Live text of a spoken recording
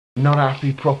Not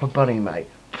happy, proper bunny, mate.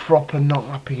 Proper not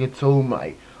happy at all,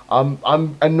 mate.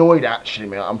 I'm annoyed, actually,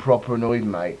 mate. I'm proper annoyed,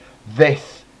 mate.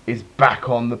 This is back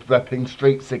on the flipping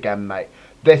streets again, mate.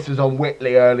 This was on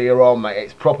Whitleigh earlier on, mate.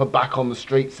 It's proper back on the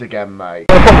streets again, mate.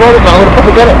 I'm gonna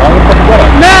proper get it, mate. I'm gonna proper get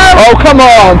it. No! Oh, come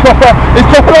on!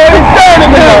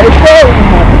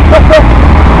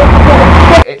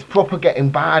 It's proper getting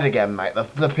bad again, mate. The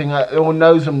flipping, everyone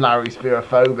knows I'm Larry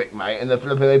Spearophobic, mate. And the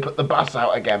flipping, they put the bus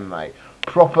out again, mate.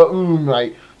 Proper, ooh,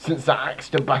 mate. Since that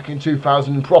accident back in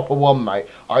 2000, proper one, mate.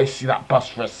 I see that bus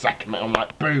for a second, mate. I'm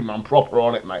like, boom, I'm proper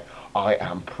on it, mate. I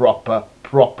am proper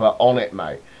on it,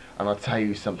 mate. And I'll tell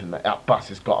you something, mate, that bus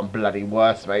has gotten bloody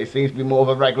worse, mate. It seems to be more of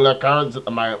a regular occurrence at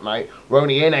the moment, mate. We're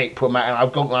only in April, mate, and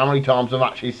I've got how many times I've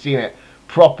actually seen it.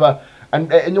 Proper.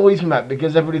 And it annoys me, mate,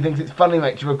 because everybody thinks it's funny,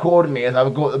 mate, to record me as I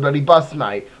go at the bloody bus,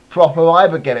 mate. Proper, I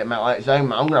ever get it, mate, like its own,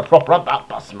 mate. I'm going to proper up that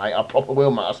bus, mate. I proper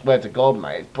will, mate. I swear to God,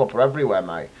 mate. It's proper everywhere,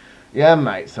 mate. Yeah,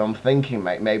 mate, so I'm thinking,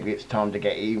 mate, maybe it's time to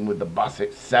get even with the bus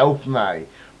itself, mate.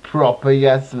 Proper,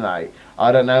 yes, mate.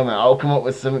 I don't know, mate. I'll come up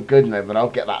with something good, mate, but I'll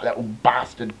get that little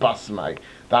bastard bus, mate.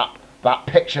 That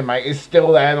picture, mate, is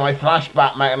still there in my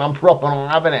flashback, mate, and I'm proper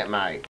not having it, mate.